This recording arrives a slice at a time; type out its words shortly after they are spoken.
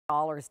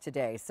$10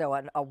 today. So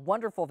a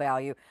wonderful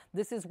value.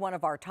 This is one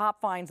of our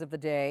top finds of the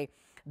day.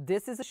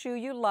 This is a shoe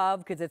you love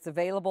because it's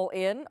available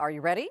in, are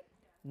you ready?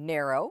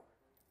 Narrow,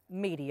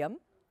 medium,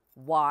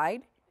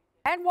 wide,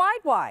 and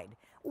wide.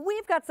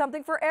 We've got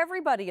something for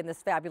everybody in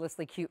this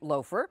fabulously cute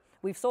loafer.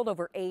 We've sold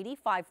over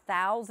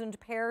 85,000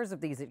 pairs of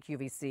these at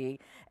QVC,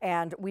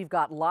 and we've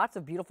got lots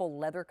of beautiful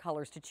leather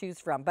colors to choose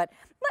from. But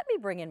let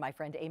me bring in my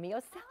friend Amy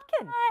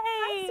Oselkin.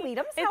 Hi,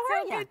 sweetums. How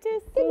are you? It's so good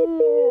to see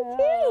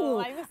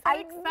you. I'm so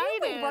excited.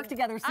 Knew we'd work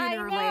together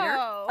sooner or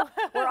later.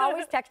 We're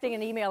always texting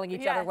and emailing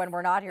each other when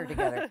we're not here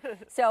together.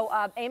 So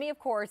Amy, of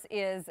course,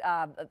 is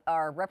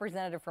our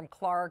representative from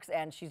Clark's,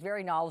 and she's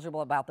very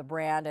knowledgeable about the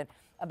brand and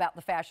about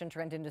the fashion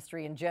trend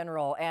industry in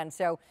general. And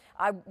so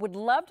I would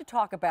love to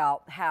talk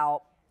about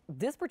how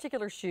this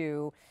particular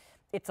shoe,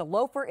 it's a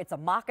loafer, it's a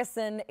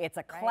moccasin, it's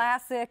a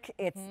classic,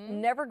 it's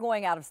never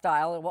going out of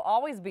style. It will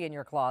always be in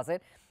your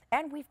closet.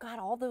 And we've got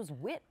all those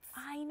widths.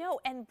 I know,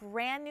 and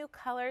brand new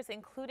colors,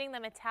 including the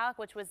metallic,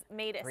 which was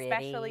made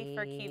especially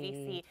for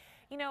QVC.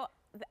 You know,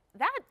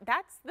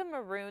 that's the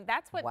maroon,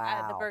 that's what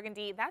the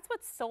burgundy, that's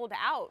what sold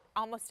out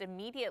almost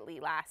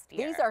immediately last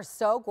year. These are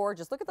so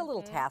gorgeous. Look at the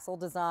little tassel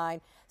design.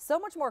 So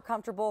much more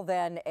comfortable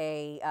than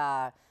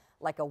a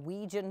like a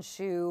Ouijan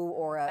shoe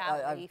or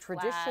a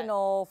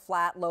traditional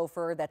flat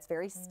loafer that's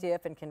very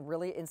stiff and can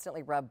really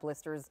instantly rub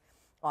blisters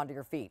onto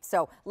your feet.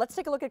 So let's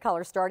take a look at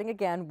colors, starting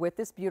again with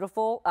this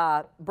beautiful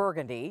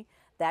burgundy.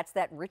 That's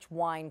that rich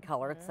wine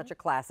color. It's such a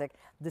classic.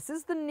 This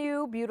is the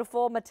new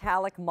beautiful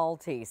metallic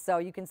multi. So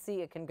you can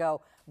see it can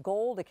go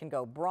gold, it can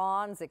go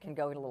bronze, it can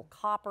go a little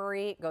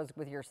coppery, it goes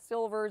with your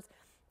silvers.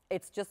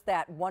 It's just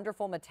that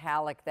wonderful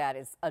metallic that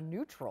is a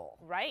neutral.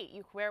 Right,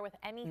 you can wear with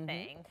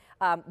anything.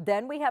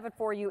 Then we have it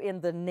for you in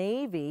the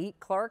navy.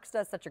 Clark's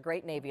does such a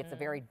great navy. It's a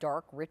very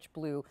dark, rich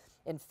blue.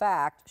 In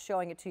fact,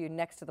 showing it to you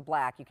next to the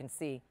black, you can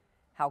see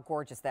how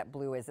gorgeous that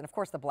blue is. And of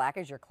course, the black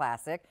is your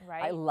classic.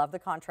 Right. I love the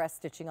contrast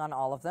stitching on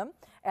all of them.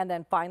 And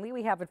then finally,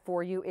 we have it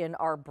for you in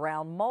our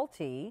brown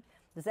multi.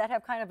 Does that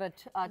have kind of a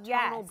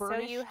tonal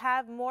burnish? So you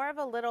have more of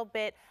a little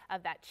bit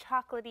of that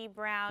chocolatey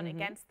brown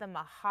against the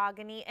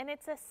mahogany, and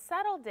it's a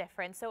subtle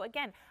difference. So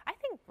again, I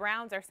think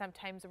browns are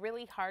sometimes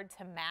really hard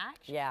to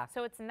match. Yeah.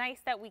 So it's nice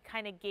that we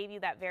kind of gave you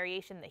that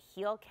variation. The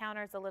heel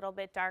counter's a little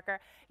bit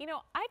darker. You know,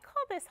 I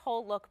call this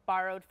whole look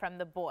borrowed from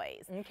the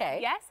boys. Okay.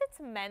 Yes, it's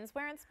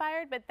menswear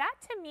inspired, but that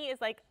to me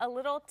is like a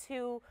little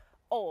too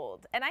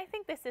old, and I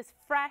think this is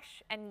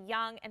fresh and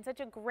young and such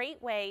a great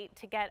way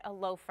to get a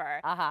loafer.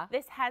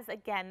 This has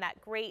again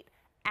that great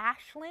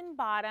Ashland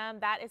bottom.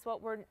 That is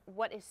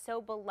what is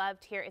so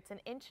beloved here. It's 1.25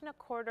 inch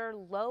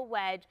low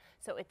wedge,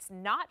 so it's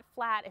not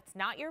flat. It's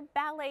not your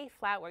ballet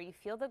flat where you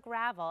feel the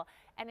gravel,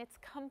 and it's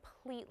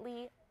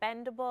completely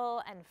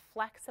bendable and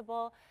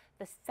flexible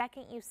the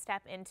second you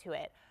step into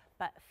it.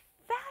 But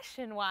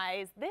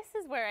fashion-wise, this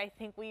is where I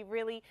think we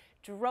really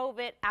drove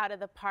it out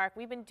of the park.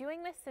 We've been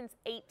doing this since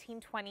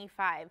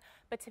 1825,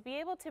 but to be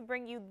able to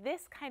bring you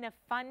this kind of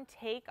fun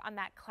take on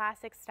that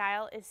classic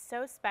style is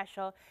so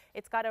special.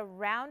 It's got a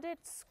rounded,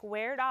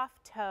 squared-off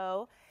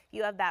toe.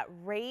 You have that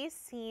raised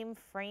seam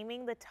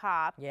framing the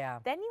top. Yeah.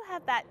 Then you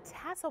have that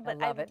tassel,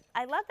 but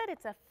I love that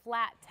it's a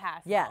flat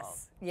tassel.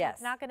 Yes, yes.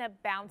 It's not going to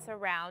bounce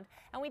around.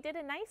 And we did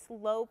a nice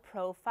low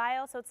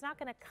profile, so it's not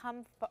going to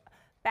come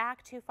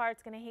back too far.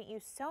 It's going to hit you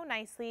so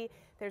nicely.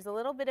 There's a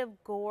little bit of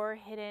gore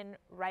hidden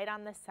right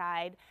on the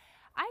side.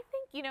 I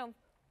think, you know,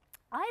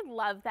 I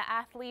love the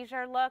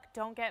athleisure look.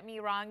 Don't get me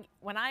wrong.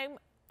 When I'm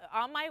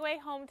on my way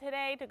home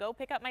today to go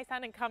pick up my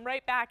son and come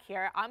right back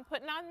here, I'm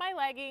putting on my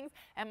leggings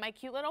and my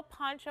cute little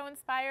poncho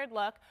inspired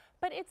look.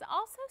 But it's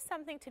also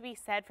something to be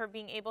said for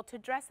being able to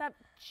dress up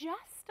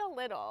just a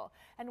little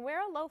and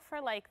wear a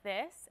loafer like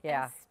this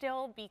and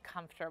still be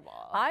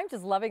comfortable. I'm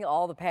just loving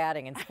all the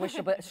padding and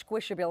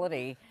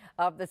squishability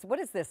of this. What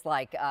is this,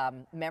 like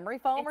memory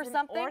foam or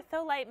something? It's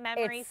Ortholite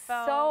memory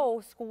foam. It's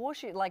so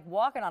squishy, like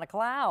walking on a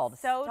cloud.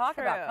 So talk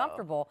about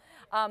comfortable.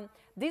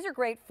 These are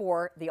great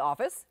for the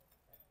office.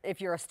 If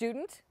you're a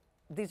student,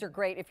 these are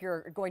great if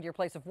you're going to your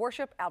place of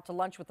worship, out to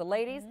lunch with the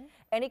ladies,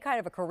 any kind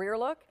of a career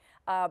look.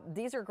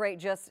 These are great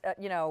just,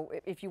 you know,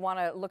 if you want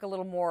to look a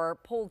little more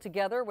pulled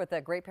together with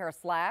a great pair of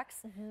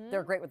slacks.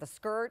 They're great with a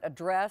skirt, a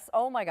dress.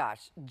 Oh my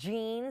gosh,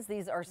 jeans.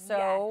 These are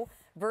so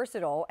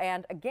versatile.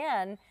 And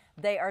again,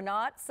 they are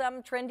not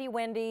some trendy,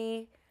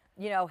 windy,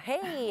 you know,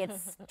 hey,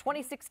 it's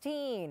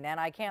 2016 and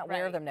I can't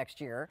wear them next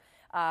year.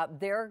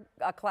 They're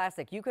a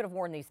classic. You could have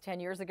worn these 10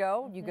 years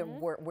ago. You could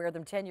wear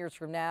them 10 years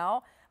from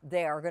now.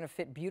 They are going to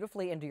fit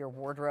beautifully into your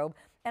wardrobe.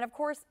 And of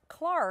course,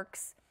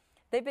 Clark's,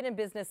 they've been in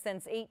business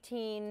since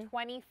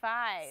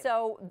 1825.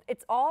 So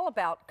it's all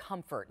about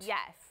comfort. Yes.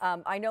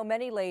 I know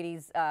many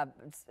ladies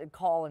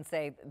call and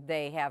say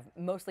they have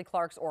mostly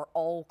Clark's or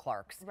all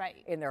Clark's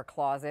in their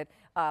closet.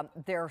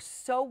 They're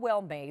so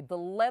well made. The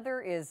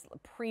leather is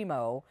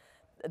primo.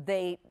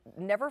 They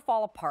never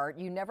fall apart.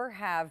 You never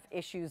have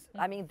issues.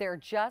 I mean, they're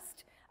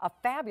just a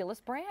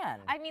fabulous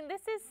brand. I mean,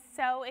 this is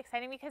so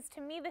exciting because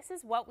to me, this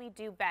is what we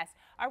do best.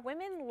 Our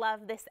women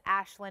love this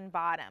Ashland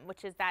bottom,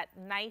 which is that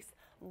nice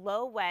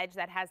low wedge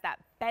that has that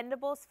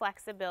bendable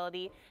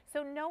flexibility,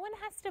 so no one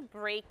has to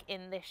break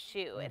in this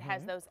shoe. It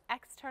has those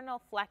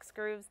external flex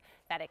grooves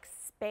that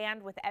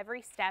expand with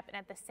every step, and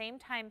at the same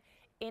time,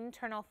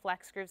 internal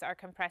flex grooves are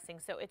compressing.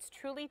 So it's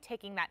truly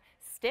taking that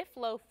stiff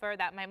loafer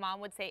that my mom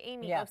would say,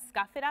 Amy, go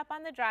scuff it up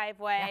on the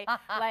driveway,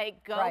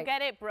 like go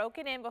get it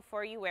broken in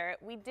before you wear it.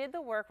 We did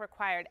the work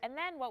required. And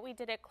then what we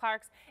did at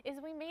Clark's is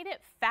we made it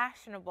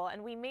fashionable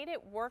and we made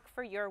it work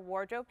for your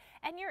wardrobe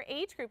and your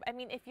age group. I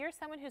mean, if you're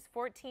someone who's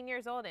 14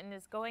 years old and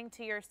is going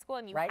to your school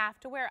and you have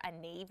to wear a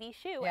navy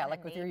shoe and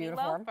like a with your navy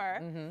uniform.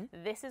 loafer,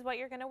 this is what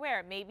you're gonna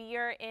wear. Maybe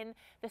you're in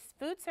the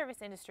food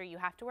service industry, you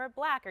have to wear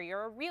black, or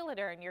you're a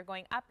realtor and you're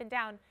going up and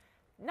down.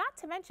 Not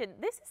to mention,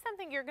 this is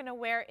something you're going to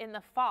wear in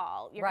the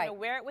fall. You're going to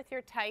wear it with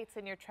your tights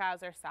and your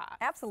trouser socks.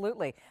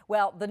 Absolutely.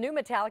 Well, the new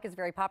metallic is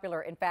very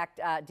popular. In fact,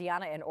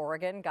 Deanna in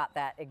Oregon got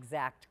that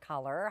exact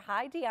color.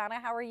 Hi,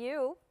 Deanna. How are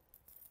you?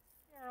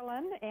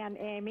 Carolyn and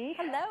Amy.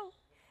 Hello.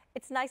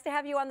 It's nice to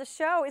have you on the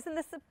show. Isn't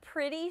this a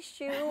pretty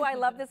shoe? I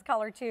love this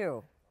color,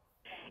 too.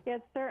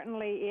 It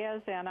certainly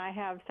is, and I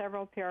have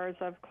several pairs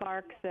of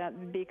Clark's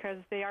because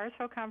they are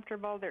so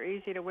comfortable, they're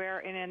easy to wear,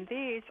 and in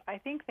these, I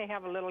think they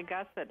have a little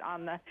gusset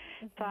on the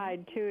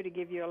side, too, to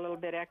give you a little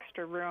bit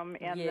extra room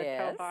in the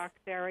toe box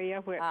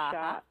area, which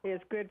is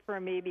good for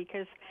me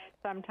because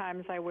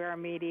sometimes I wear a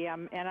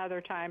medium, and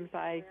other times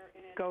I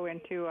go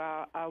into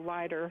a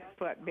wider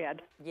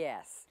footbed.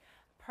 Yes.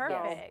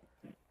 Perfect.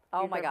 So,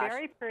 oh, my gosh.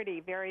 Very pretty,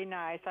 very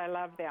nice. I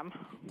love them.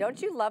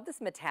 Don't you love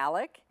this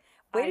metallic?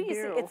 Wait till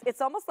you see, it's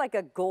almost like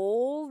a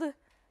gold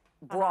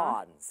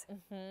bronze.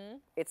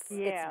 It's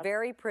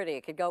very pretty.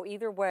 It could go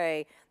either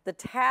way. The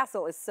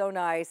tassel is so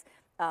nice.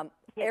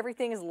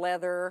 Everything is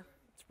leather.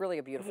 It's really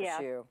a beautiful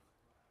shoe.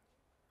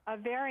 A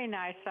very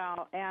nice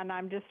style, and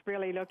I'm just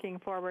really looking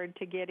forward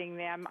to getting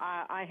them.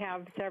 I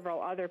have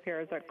several other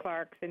pairs of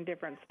Clark's in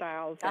different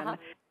styles, and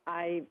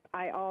I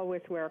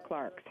always wear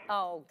Clark's.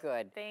 Oh,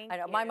 good. Thank I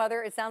know. you. My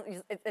mother, is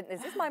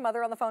this my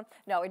mother on the phone?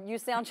 No, you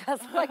sound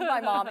just like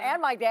my mom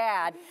and my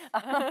dad.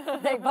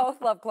 They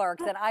both love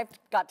Clark's, and I've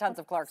got tons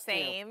of Clark's too.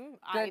 Same.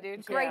 I do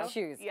too. Great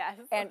shoes. Yes.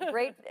 And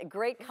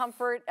great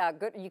comfort.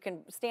 Good. You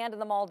can stand in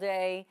them all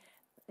day.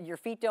 Your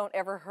feet don't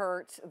ever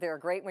hurt. They're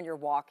great when you're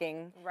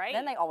walking. Right.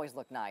 Then they always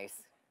look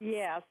nice.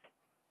 Yes.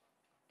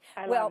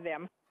 I love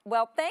them.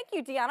 Well, thank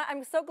you, Deanna.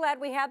 I'm so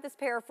glad we have this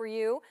pair for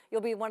you.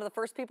 You'll be one of the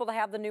first people to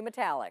have the new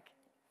metallic.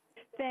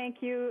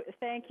 Thank you,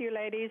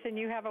 ladies, and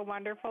you have a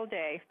wonderful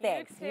day.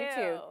 Thanks. You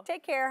too.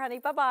 Take care, honey.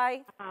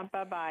 Bye-bye.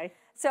 Bye-bye.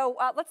 So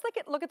let's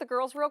look at the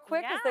girls real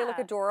quick as they look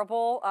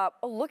adorable. Oh,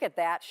 look at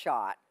that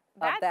shot.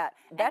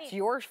 That's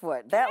your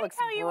foot. That looks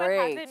great. Can I tell you what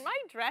happened? My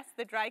dress,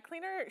 the dry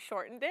cleaner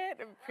shortened it.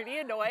 I'm pretty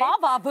annoyed.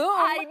 Ba boom.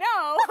 I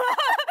know.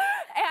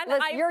 And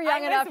listen, you're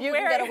young enough, you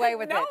can get away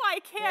with it. No, I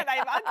can't.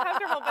 I'm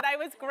uncomfortable, but I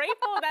was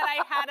grateful that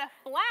I had a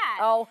flat.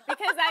 Oh.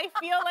 Because I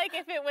feel like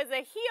if it was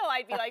a heel,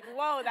 I'd be like,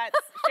 whoa, that's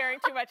sharing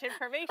too much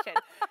information.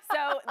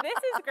 So this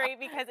is great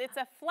because it's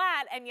a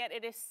flat, and yet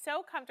it is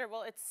so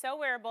comfortable. It's so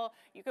wearable.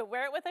 You could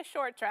wear it with a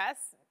short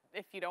dress.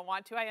 If you don't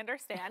want to, I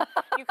understand.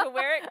 You could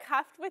wear it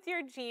cuffed with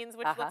your jeans,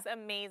 which looks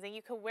amazing.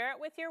 You could wear it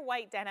with your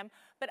white denim.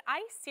 But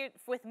I see it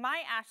with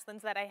my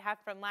Ashlands that I have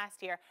from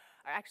last year,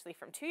 or actually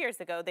from 2 years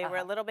ago, they were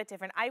a little bit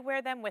different. I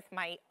wear them with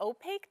my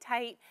opaque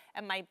tight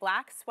and my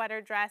black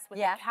sweater dress with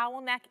a cowl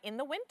neck in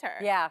the winter.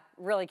 Yeah,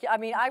 really. I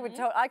mean,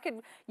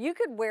 you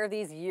could wear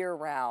these year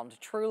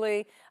round,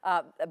 truly,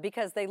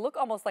 because they look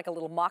almost like a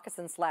little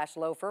moccasin /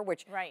 loafer,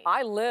 which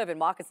I live in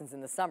moccasins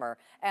in the summer,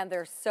 and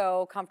they're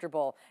so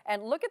comfortable.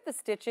 And look at the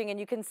stitching, and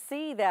you can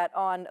see that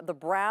on the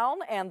brown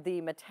and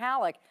the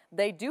metallic,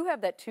 they do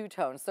have that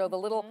two-tone. So the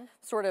little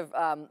sort of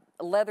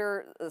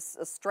leather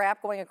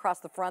strap going across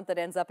the front that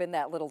ends up in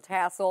that little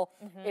tassel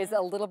is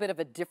a little bit of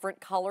a different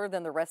color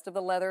than the rest of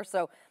the leather.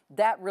 So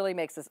that really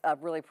makes this a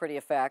really pretty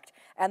effect.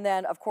 And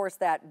then, of course,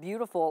 that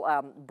beautiful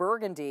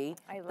burgundy,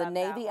 the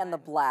navy and the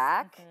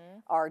black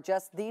are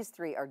just, these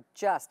three are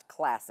just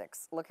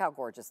classics. Look how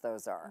gorgeous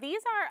those are.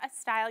 These are a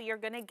style you're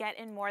going to get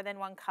in more than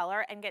one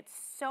color and get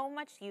so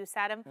much use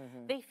out of them.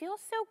 They feel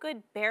so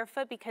good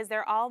barefoot because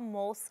they're all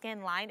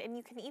moleskin lined, and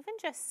you can even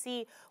just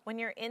see when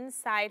you're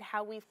inside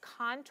how we've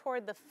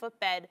contoured the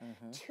footbed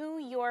to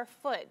your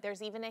foot.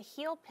 There's even a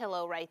heel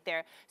pillow right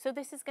there. So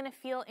this is going to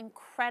feel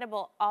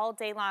incredible all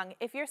day long.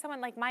 If you're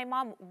someone like my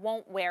mom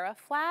won't wear a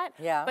flat,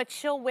 but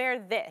she'll wear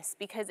this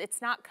because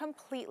it's not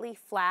completely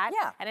flat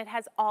and it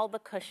has all the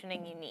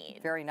cushioning you need.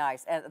 Very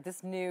nice. And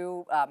this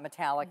new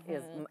metallic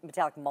is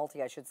metallic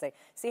multi, I should say.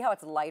 See how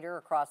it's lighter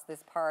across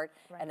this part,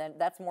 and then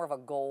that's more of a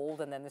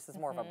gold, and then this is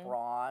more of a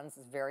bronze.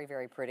 It's very,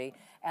 very pretty.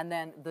 And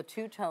then the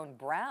two-tone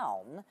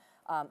brown,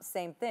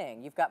 same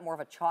thing. You've got more of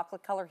a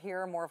chocolate color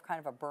here, more of kind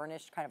of a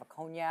burnished, kind of a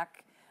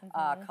cognac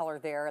color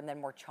there, and then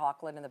more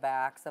chocolate in the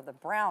back. So the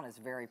brown is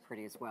very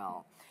pretty as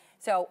well.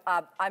 So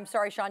I'm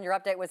sorry, Sean, your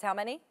update was how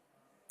many?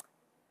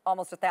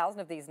 Almost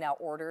 1,000 of these now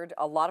ordered.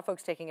 A lot of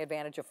folks taking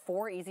advantage of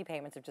 4 easy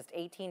payments of just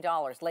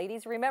 $18.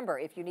 Ladies, remember,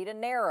 if you need a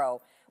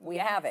narrow, we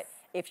have it.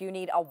 If you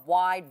need a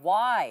wide,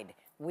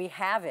 we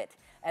have it.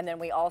 And then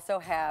we also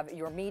have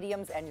your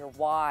mediums and your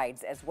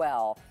wides as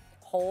well.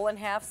 Whole and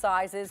half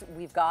sizes.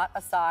 We've got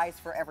a size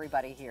for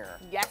everybody here.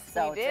 Yes,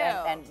 we do.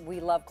 And we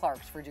love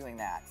Clark's for doing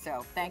that.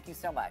 So thank you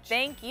so much.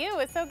 Thank you.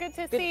 It's so good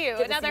to see you.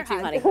 Good Another to see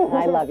you hug. too,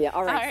 honey. I love you.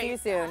 All right, All see you right.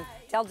 soon.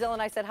 Tell Dylan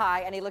I said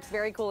hi, and he looks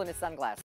very cool in his sunglasses.